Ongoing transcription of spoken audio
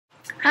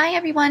Hi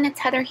everyone, it's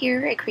Heather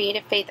here at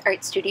Creative Faith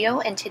Art Studio,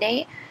 and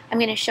today I'm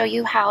going to show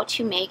you how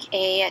to make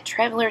a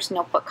traveler's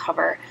notebook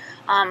cover.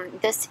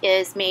 This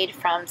is made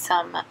from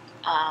some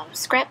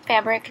scrap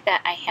fabric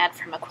that I had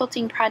from a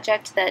quilting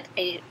project that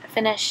I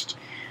finished,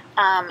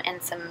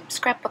 and some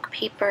scrapbook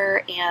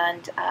paper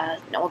and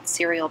an old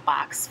cereal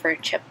box for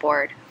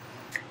chipboard.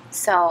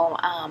 So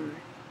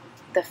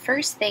the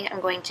first thing I'm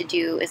going to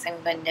do is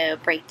I'm going to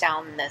break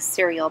down the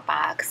cereal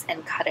box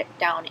and cut it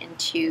down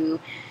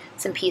into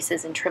some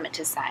pieces and trim it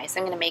to size.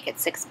 I'm going to make it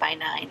 6 by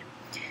 9.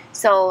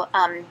 So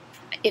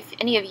if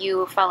any of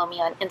you follow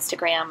me on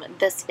Instagram,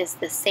 this is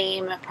the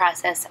same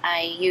process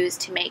I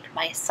used to make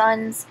my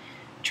son's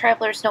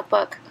traveler's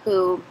notebook,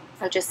 who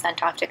I just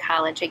sent off to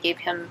college. I gave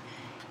him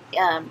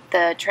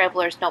the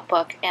traveler's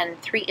notebook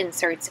and 3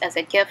 inserts as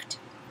a gift.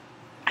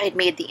 I had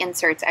made the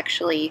inserts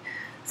actually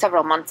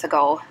several months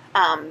ago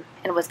and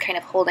was kind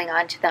of holding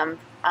on to them,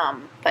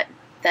 but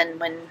then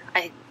when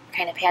I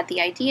kind of had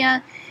the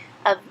idea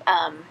of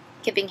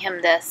giving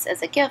him this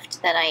as a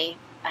gift, then I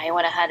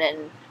went ahead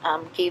and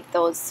gave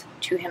those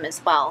to him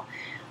as well.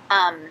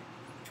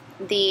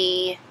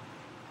 The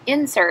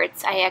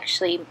inserts I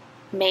actually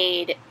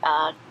made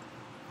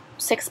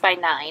 6 by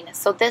 9,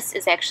 so this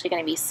is actually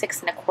going to be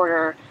 6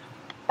 1/4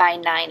 by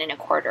 9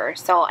 1/4.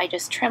 So I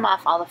just trim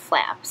off all the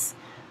flaps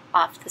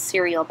off the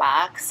cereal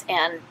box,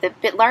 and the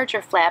bit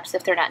larger flaps,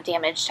 if they're not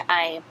damaged,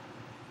 I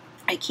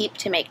keep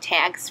to make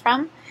tags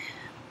from,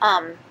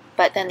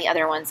 but then the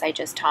other ones I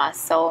just toss.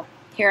 So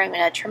here I'm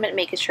going to trim it,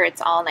 making sure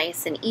it's all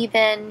nice and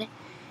even,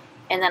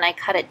 and then I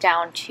cut it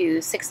down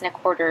to 6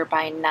 1/4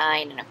 by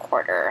 9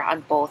 1/4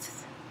 on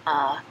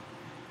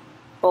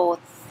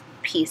both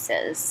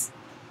pieces.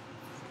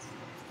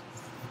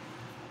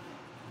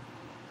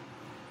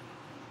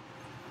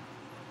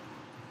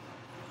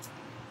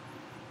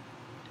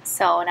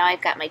 So now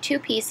I've got my 2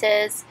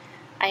 pieces.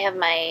 I have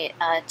my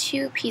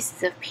 2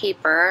 pieces of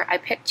paper. I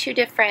picked two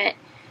different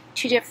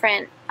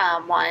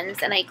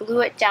ones, and I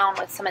glue it down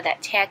with some of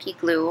that tacky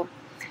glue.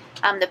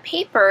 The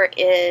paper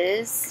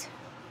is,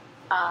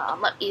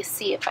 let me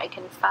see if I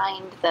can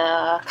find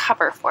the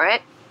cover for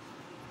it.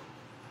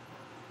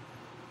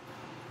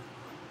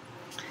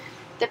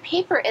 The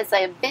paper is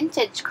a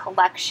vintage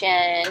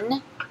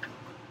collection.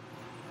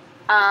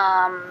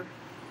 Gosh,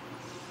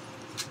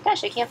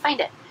 I can't find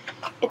it.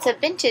 It's a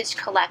vintage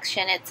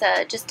collection. It's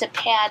just a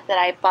pad that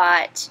I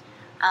bought.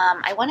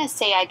 I want to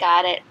say I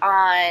got it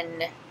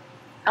on,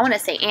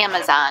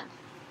 Amazon.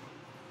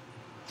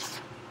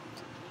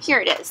 Here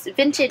it is,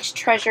 Vintage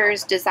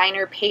Treasures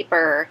Designer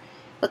Paper.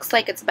 Looks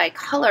like it's by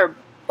Color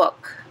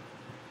Book.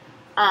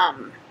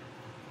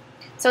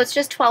 So it's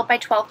just 12 by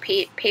 12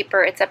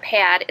 paper. It's a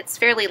pad. It's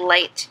fairly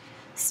light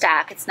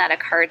stock. It's not a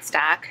card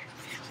stock,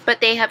 but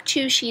they have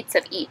 2 sheets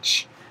of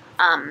each.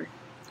 And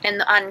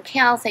on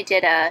Cal's I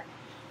did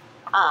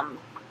on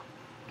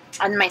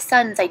my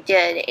son's I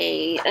did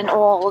an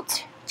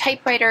old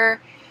typewriter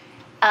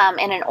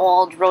and an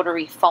old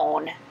rotary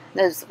phone.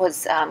 This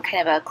was kind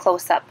of a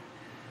close-up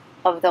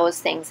of those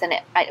things, and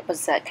it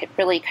was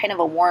really kind of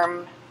a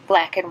warm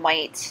black and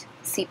white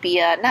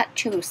sepia, not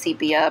too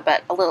sepia,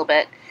 but a little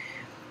bit,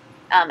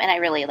 and I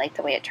really like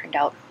the way it turned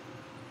out.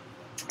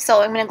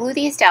 So I'm going to glue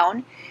these down,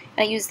 and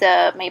I use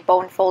my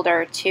bone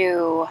folder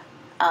to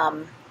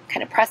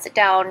kind of press it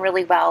down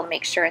really well to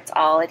make sure it's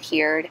all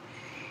adhered.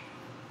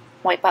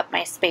 Wipe up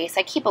my space.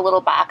 I keep a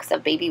little box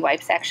of baby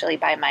wipes actually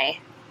by my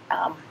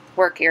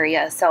work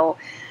area, so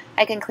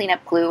I can clean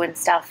up glue and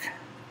stuff.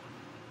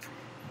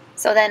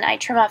 So then I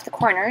trim off the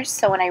corners,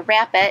 so when I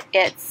wrap it,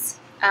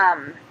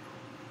 when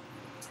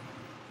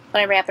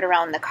I wrap it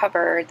around the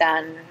cover,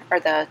 then,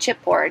 or the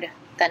chipboard,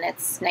 then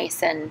it's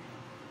nice and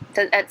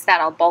it's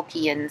not all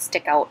bulky and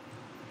stick out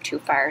too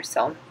far.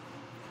 So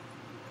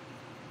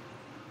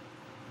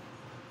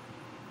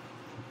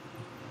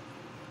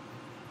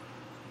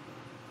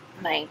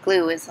my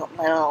glue is a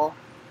little,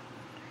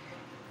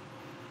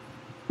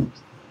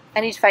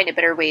 I need to find a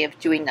better way of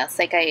doing this.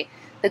 Like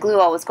the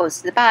glue always goes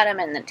to the bottom,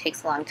 and it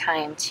takes a long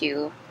time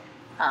to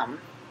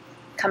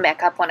come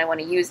back up when I want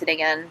to use it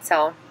again.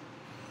 So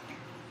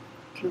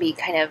it can be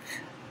kind of,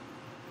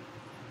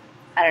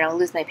 I don't know,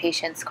 lose my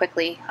patience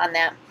quickly on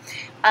that.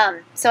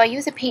 So I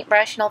use a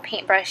paintbrush, an old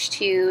paintbrush,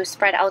 to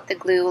spread out the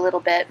glue a little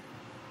bit,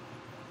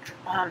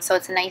 so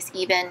it's a nice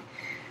even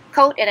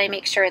coat, and I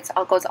make sure it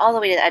goes all the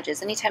way to the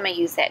edges. Anytime I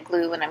use that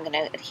glue and I'm going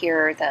to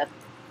adhere the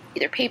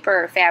either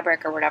paper or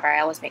fabric or whatever, I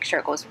always make sure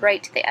it goes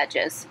right to the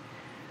edges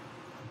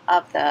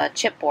of the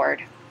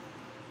chipboard.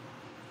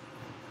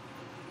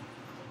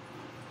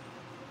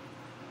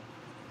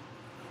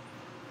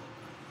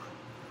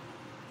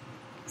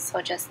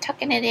 So just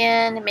tucking it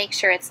in and make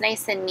sure it's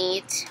nice and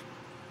neat.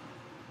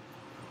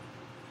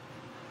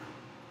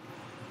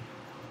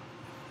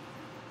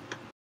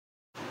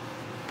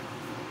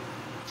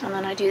 And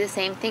then I do the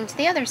same thing to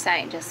the other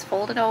side. Just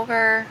fold it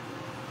over.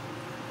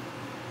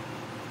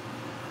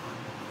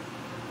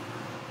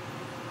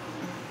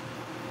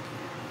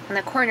 On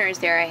the corners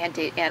there, I had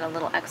to add a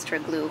little extra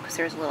glue because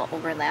there's a little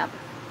overlap.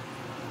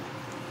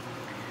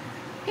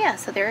 yeah,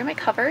 so there are my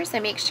covers. I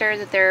make sure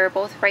that they're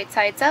both right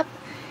sides up,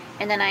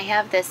 and then I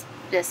have this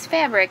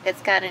fabric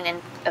that's got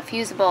a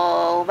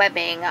fusible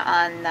webbing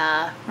on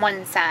the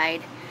one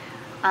side,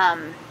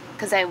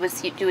 because I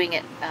was doing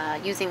it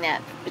using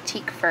that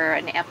batik for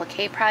an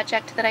applique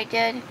project that I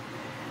did.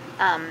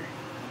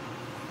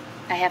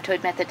 I have to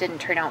admit that didn't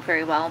turn out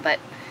very well, but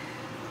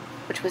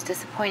which was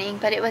disappointing,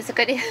 but it was a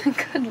good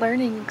good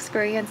learning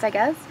experience, I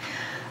guess.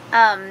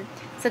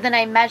 So then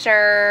I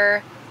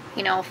measure,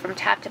 you know, from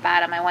top to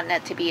bottom. I want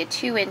that to be a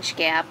 2-inch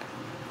gap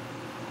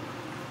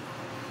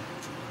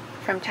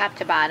from top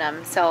to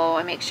bottom. So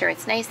I make sure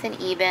it's nice and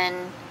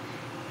even.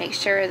 Make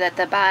sure that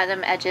the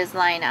bottom edges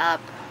line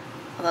up,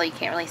 although you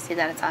can't really see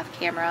that, it's off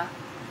camera.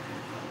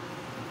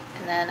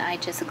 And then I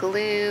just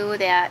glue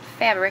that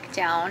fabric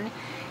down,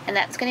 and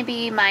that's going to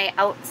be my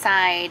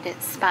outside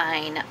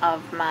spine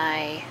of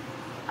my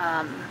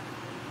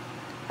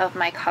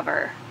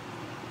cover.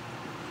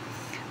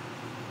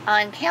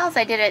 On Cal's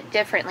I did it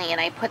differently, and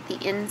I put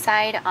the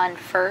inside on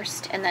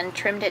first and then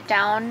trimmed it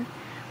down.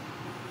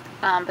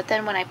 But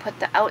then when I put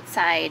the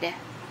outside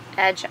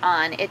edge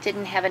on, it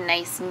didn't have a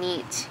nice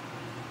neat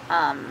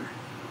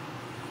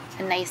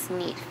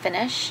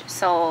finish.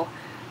 So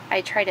I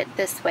tried it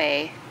this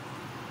way.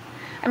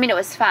 I mean, it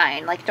was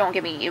fine. Like, don't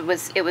get me, it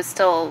was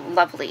still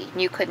lovely.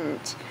 You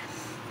couldn't,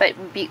 but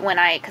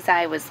because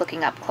I was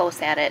looking up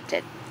close at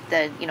it,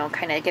 you know,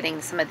 kind of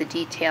getting some of the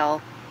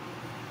detail.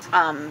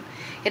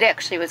 It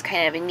actually was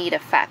kind of a neat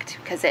effect,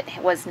 because it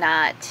was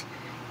not,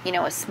 you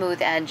know, a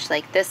smooth edge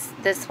like this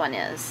one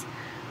is.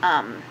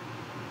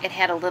 It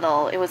had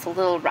it was a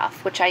little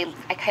rough, which I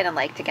kind of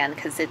liked, again,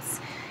 because it's,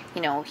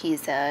 you know,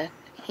 he's a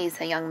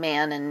young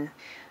man, and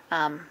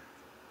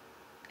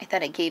I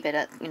thought it gave it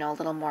a, you know, a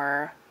little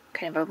more,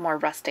 kind of a more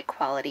rustic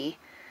quality.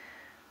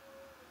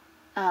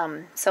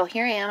 So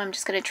here I am. I'm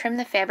just going to trim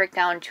the fabric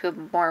down to a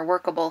more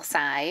workable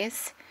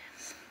size.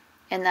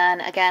 And then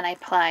again, I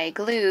apply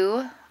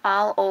glue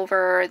all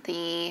over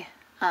the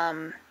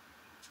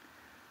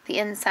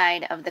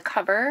inside of the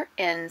cover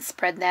and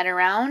spread that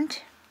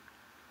around.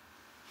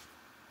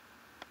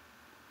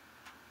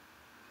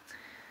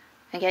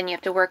 Again, you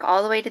have to work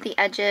all the way to the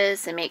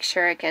edges and make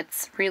sure it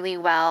gets really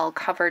well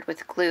covered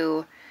with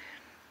glue,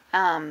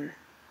 because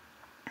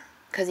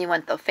you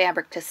want the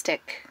fabric to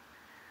stick,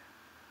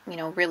 you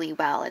know, really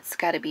well. It's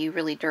got to be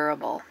really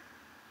durable.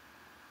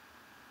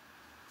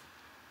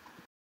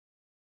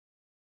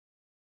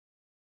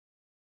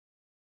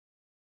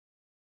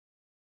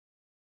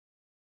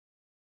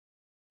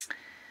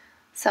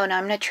 So now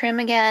I'm going to trim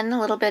again a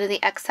little bit of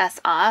the excess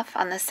off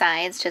on the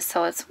sides, just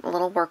so it's a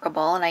little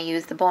workable, and I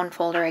use the bone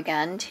folder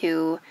again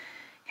to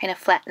kind of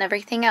flatten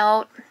everything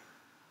out.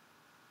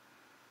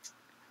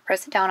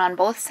 Press it down on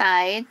both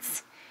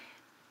sides,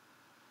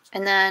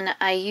 and then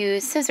I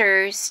use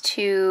scissors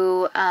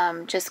to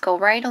just go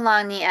right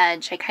along the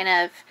edge. I kind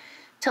of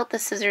tilt the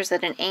scissors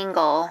at an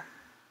angle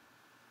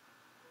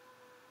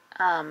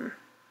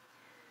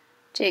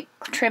to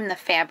trim the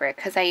fabric,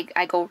 because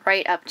I go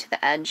right up to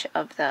the edge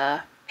of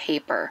the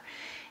paper.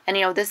 And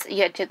you know, this, I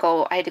had to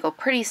go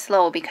pretty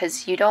slow,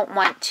 because you don't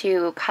want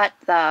to cut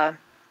the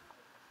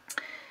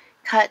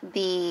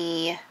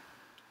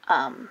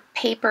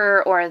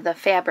paper or the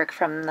fabric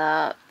from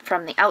the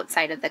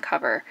outside of the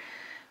cover.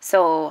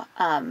 So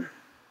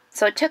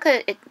so it took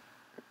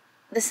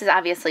this is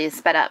obviously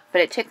sped up,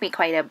 but it took me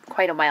quite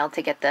a while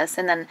to get this.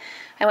 And then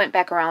I went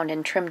back around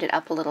and trimmed it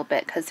up a little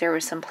bit, because there were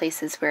some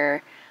places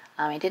where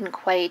I didn't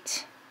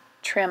quite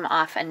trim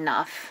off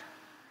enough.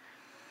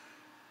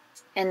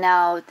 And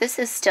now this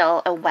is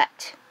still a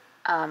wet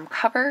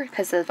cover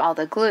because of all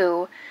the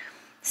glue,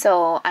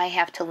 so I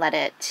have to let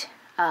it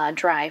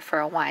dry for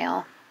a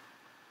while.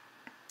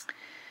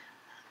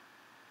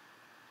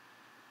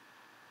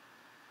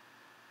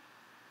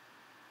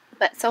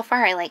 But so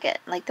far I like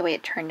it, like the way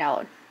it turned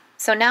out.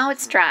 So now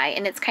it's dry,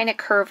 and it's kind of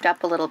curved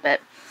up a little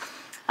bit.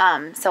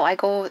 So I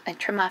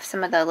trim off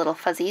some of the little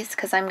fuzzies,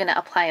 because I'm going to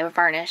apply a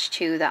varnish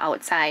to the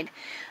outside.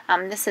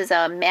 This is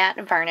a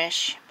matte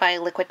varnish by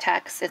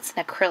Liquitex. It's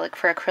an acrylic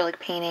for acrylic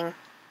painting.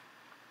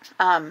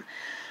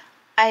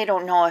 I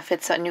don't know if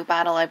it's a new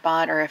bottle I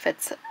bought or if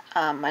it's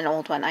an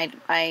old one.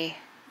 I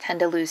tend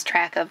to lose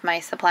track of my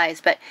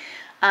supplies, but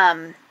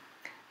I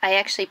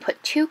actually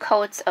put 2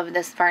 coats of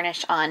this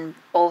varnish on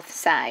both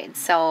sides.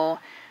 So,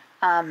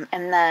 and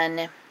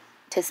then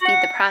to speed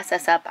the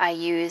process up, I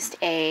used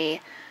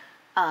like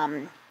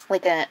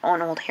an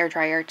old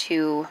hairdryer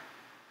to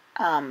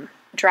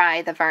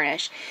dry the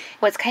varnish.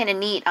 What's kind of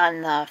neat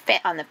on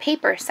the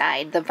paper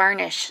side, the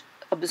varnish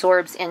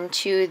absorbs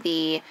into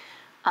the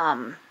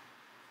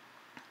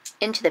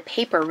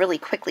paper really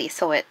quickly,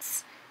 so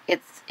it's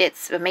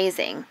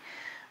amazing.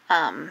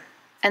 And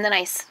then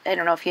I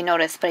don't know if you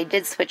noticed, but I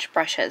did switch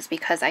brushes,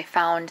 because I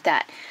found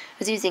that I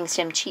was using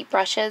some cheap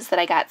brushes that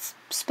I got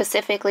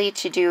specifically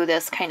to do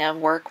this kind of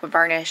work with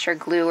varnish or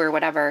glue or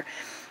whatever.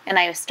 And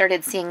I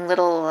started seeing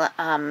little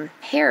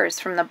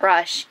hairs from the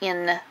brush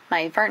in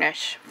my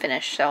varnish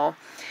finish, so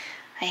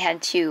I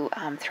had to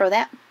throw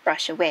that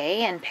brush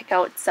away and pick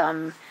out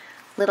some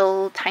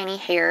little tiny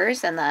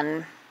hairs, and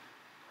then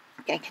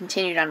I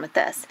continued on with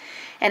this.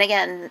 And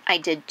again, I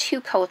did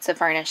 2 coats of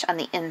varnish on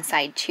the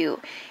inside too.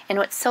 And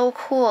what's so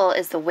cool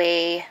is the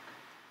way,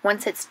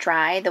 once it's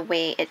dry, the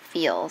way it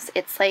feels.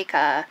 It's like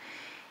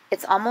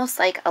it's almost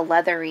like a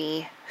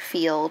leathery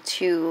feel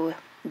to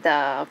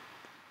the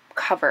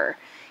cover.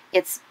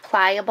 It's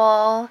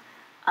pliable,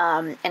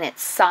 and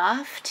it's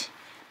soft,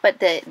 but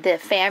the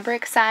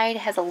fabric side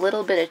has a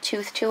little bit of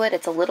tooth to it.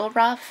 It's a little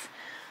rough,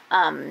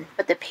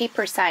 but the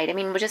paper side, I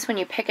mean, just when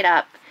you pick it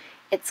up,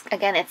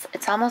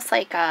 it's almost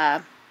like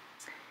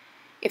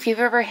if you've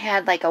ever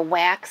had like a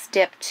wax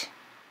dipped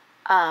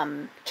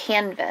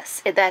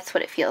canvas, that's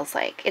what it feels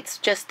like. It's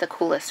just the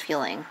coolest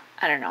feeling.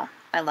 I don't know.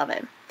 I love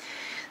it.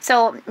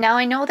 So now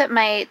I know that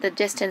the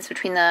distance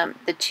between the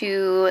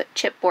 2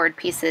 chipboard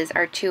pieces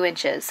are 2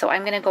 inches. So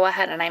I'm going to go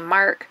ahead and I'm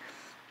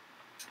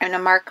going to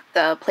mark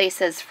the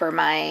places for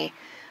my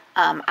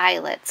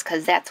eyelets,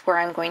 because that's where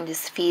I'm going to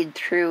feed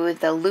through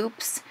the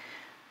loops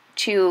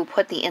to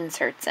put the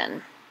inserts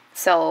in.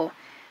 So,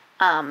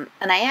 and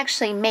I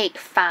actually make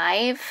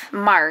 5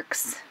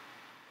 marks,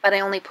 but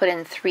I only put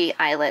in 3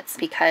 eyelets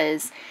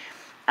because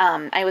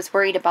I was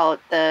worried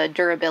about the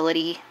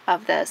durability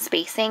of the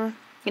spacing.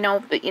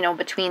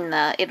 Between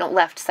it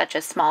left such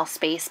a small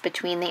space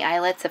between the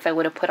eyelets if I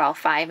would have put all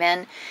 5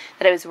 in,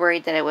 that I was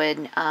worried that it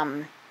would,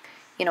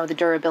 the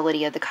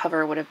durability of the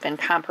cover would have been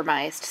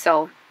compromised.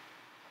 So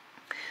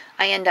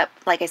I end up,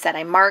 like I said,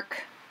 I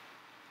mark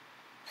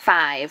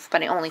 5,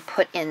 but I only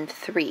put in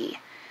 3.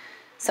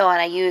 So,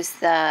 and I use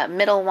the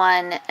middle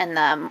one and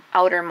the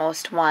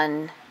outermost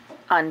one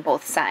on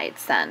both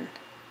sides then.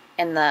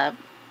 And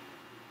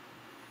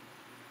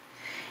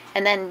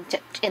then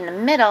in the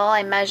middle,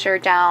 I measure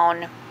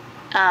down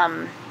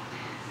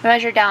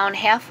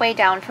halfway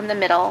down from the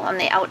middle on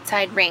the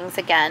outside rings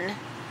again.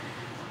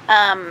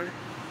 And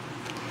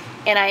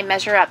I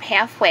measure up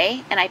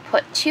halfway, and I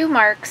put 2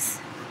 marks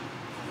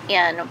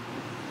in,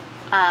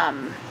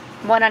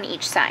 one on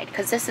each side,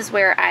 because this is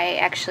where I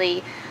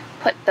actually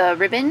put the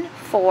ribbon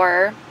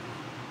for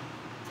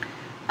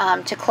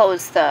to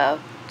close the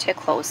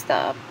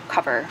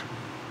cover,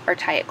 or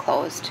tie it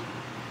closed.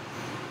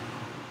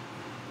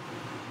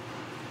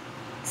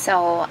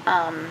 So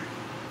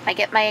I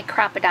get my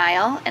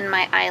crocodile and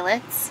my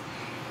eyelets,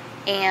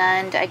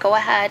 and I go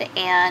ahead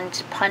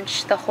and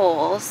punch the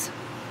holes.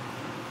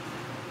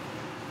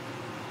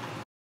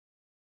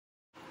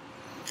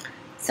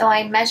 So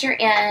I measure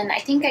in, I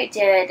think I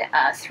did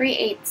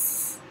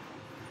 3/8.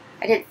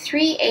 I did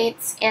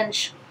 3/8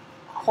 inch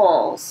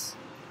holes.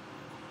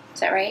 Is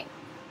that right?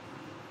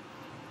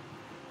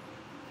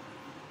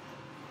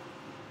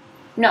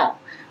 No,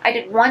 I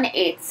did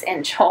 1/8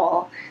 inch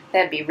hole.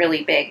 That'd be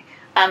really big.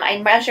 I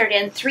measured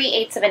in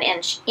 3/8 of an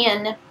inch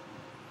in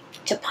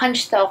to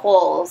punch the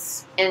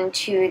holes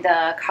into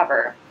the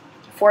cover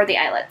for the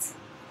eyelets.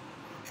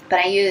 But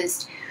I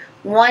used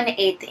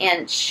 1/8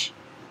 inch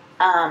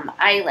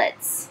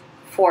eyelets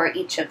for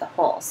each of the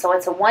holes. So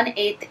it's a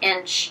 1/8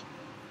 inch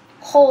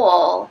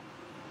hole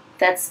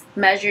that's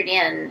measured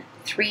in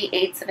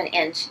 3/8 of an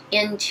inch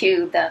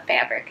into the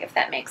fabric, if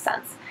that makes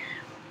sense.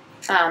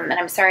 And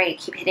I'm sorry I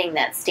keep hitting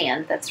that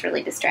stand. That's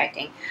really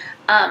distracting.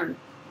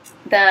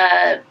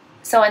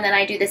 And then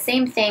I do the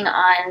same thing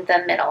on the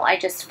middle. I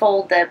just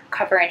fold the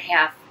cover in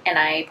half and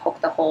I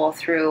poke the hole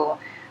through.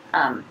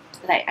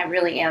 I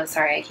really am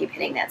sorry I keep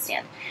hitting that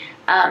stand.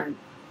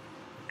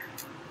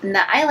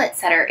 The eyelet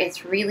setter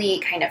is really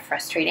kind of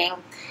frustrating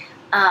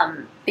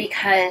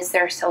because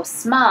they're so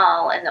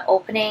small, and the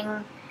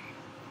opening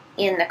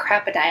in the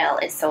crocodile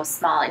is so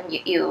small, and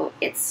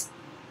it's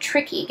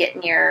tricky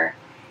getting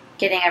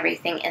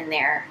everything in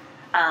there.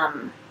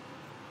 And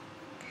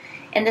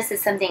this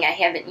is something I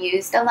haven't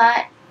used a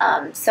lot.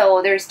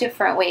 So there's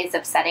different ways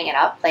of setting it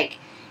up. Like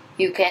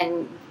you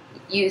can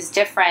use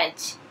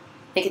different,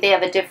 like they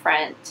have a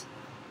different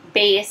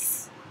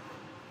base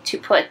to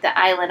put the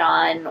eyelet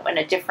on and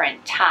a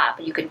different top.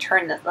 You can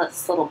turn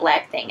this little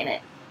black thing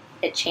and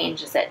it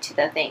changes it to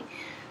the thing.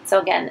 So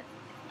again,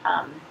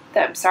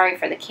 I'm sorry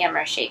for the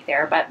camera shake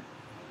there, but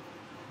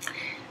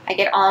I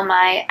get all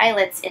my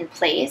eyelets in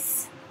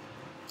place.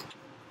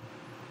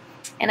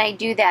 And I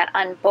do that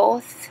on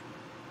both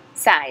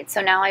sides.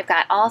 So now I've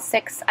got all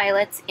 6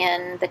 eyelets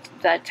in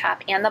the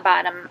top and the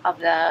bottom of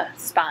the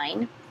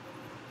spine.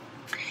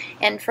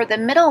 And for the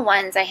middle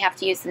ones, I have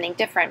to use something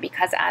different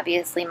because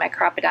obviously my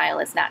crocodile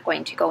is not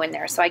going to go in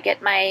there. So I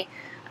get my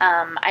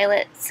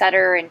eyelet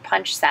setter and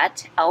punch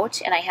set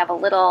out, and I have a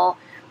little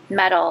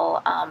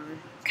metal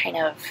kind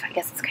of, I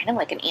guess it's kind of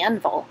like an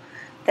anvil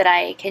that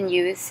I can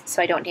use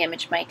so I don't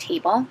damage my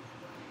table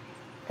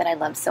that I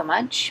love so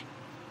much.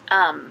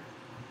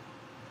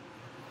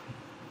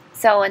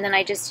 And then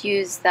I just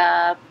use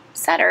the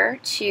setter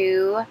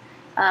to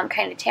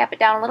kind of tap it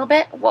down a little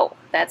bit. Whoa,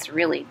 that's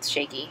really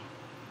shaky.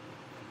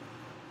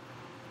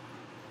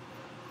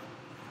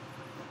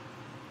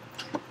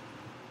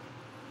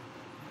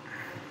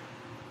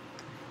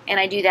 And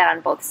I do that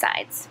on both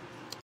sides.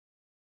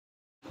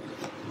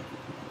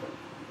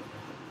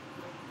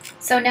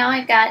 So now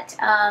I've got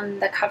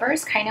the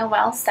covers kind of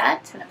well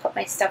set. I'm going to put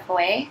my stuff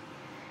away.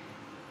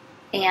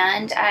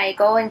 and I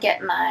go and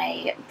get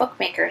my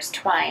bookmaker's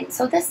twine.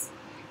 So this,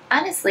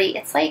 honestly,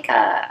 it's like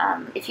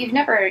if you've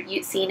never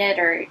seen it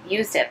or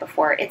used it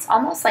before, it's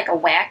almost like a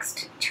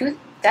waxed tooth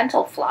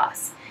dental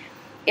floss.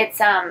 It's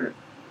got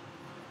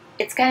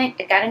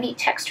a neat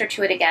texture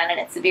to it again, and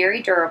it's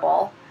very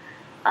durable.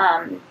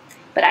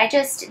 But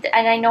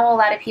I know a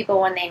lot of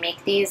people, when they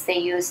make these, they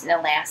use an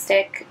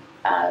elastic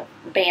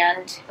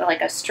band, or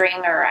like a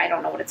string, or I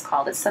don't know what it's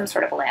called. It's some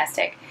sort of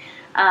elastic.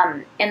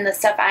 And the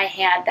stuff I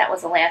had that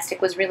was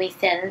elastic was really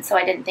thin, so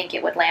I didn't think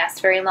it would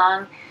last very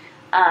long.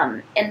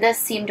 And this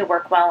seemed to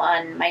work well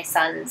on my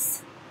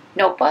son's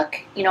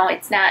notebook. You know,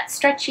 it's not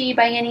stretchy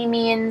by any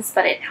means,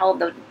 but it held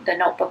the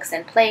notebooks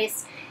in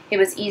place. It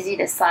was easy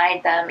to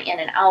slide them in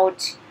and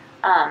out.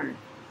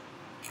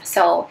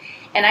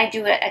 And I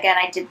do it, again,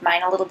 I did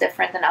mine a little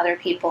different than other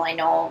people. I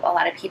know a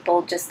lot of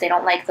people they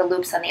don't like the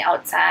loops on the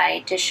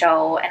outside to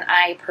show, and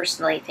I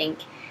personally think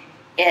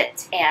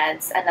it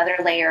adds another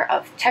layer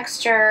of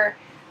texture,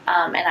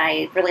 and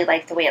I really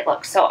like the way it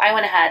looks. So I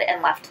went ahead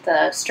and left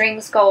the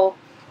strings go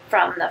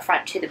from the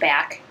front to the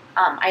back.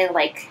 I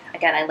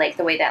like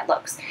the way that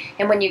looks.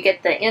 And when you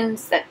get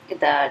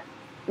the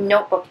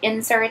notebook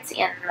inserts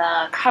in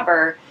the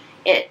cover,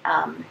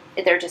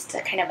 they're just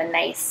kind of a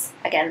nice,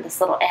 again,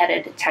 this little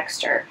added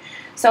texture.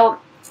 So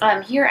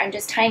here I'm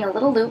just tying a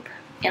little loop,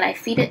 and I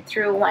feed it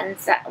through one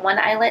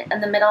eyelet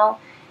in the middle,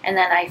 and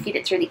then I feed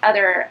it through the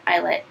other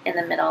eyelet in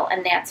the middle,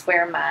 and that's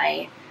where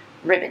my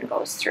ribbon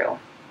goes through.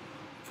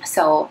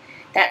 So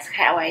that's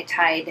how I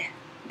tied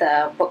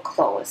the book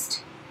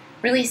closed.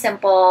 Really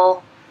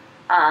simple.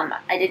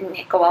 I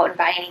didn't go out and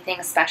buy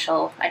anything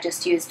special. I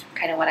just used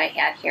kind of what I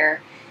had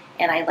here,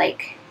 and I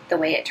like the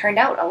way it turned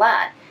out a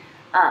lot.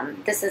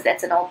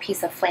 That's an old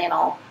piece of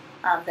flannel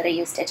that I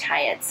used to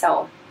tie it.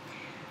 So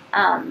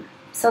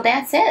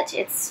that's it.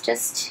 It's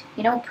just,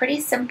 you know, pretty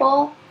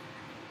simple.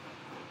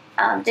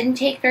 Didn't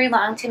take very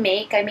long to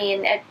make. I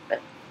mean,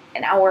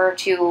 an hour or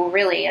two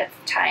really of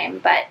time,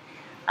 but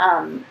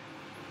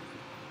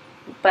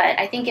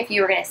I think if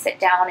you were going to sit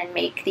down and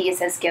make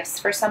these as gifts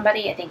for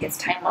somebody, I think it's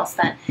time well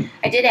spent.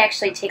 I did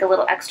actually take a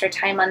little extra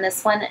time on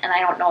this one, and I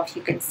don't know if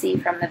you can see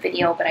from the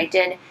video, but I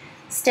did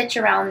stitch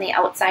around the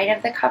outside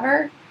of the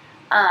cover,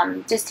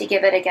 just to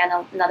give it, again,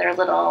 another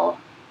little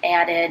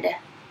added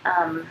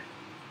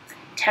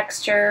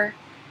texture.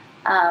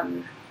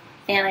 And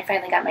I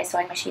finally got my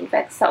sewing machine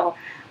fixed, so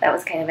that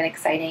was kind of an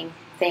exciting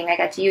thing. I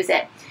got to use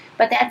it.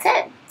 But that's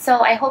it.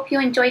 So I hope you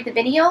enjoyed the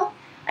video.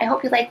 I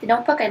hope you liked the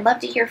notebook. I'd love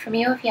to hear from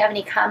you if you have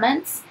any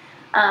comments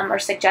or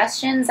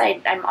suggestions.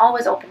 I'm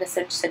always open to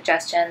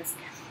suggestions.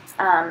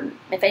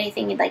 If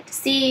anything you'd like to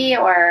see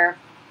or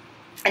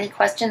any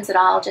questions at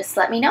all, just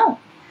let me know.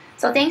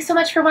 So thanks so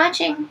much for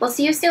watching. We'll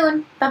see you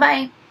soon.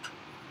 Bye-bye.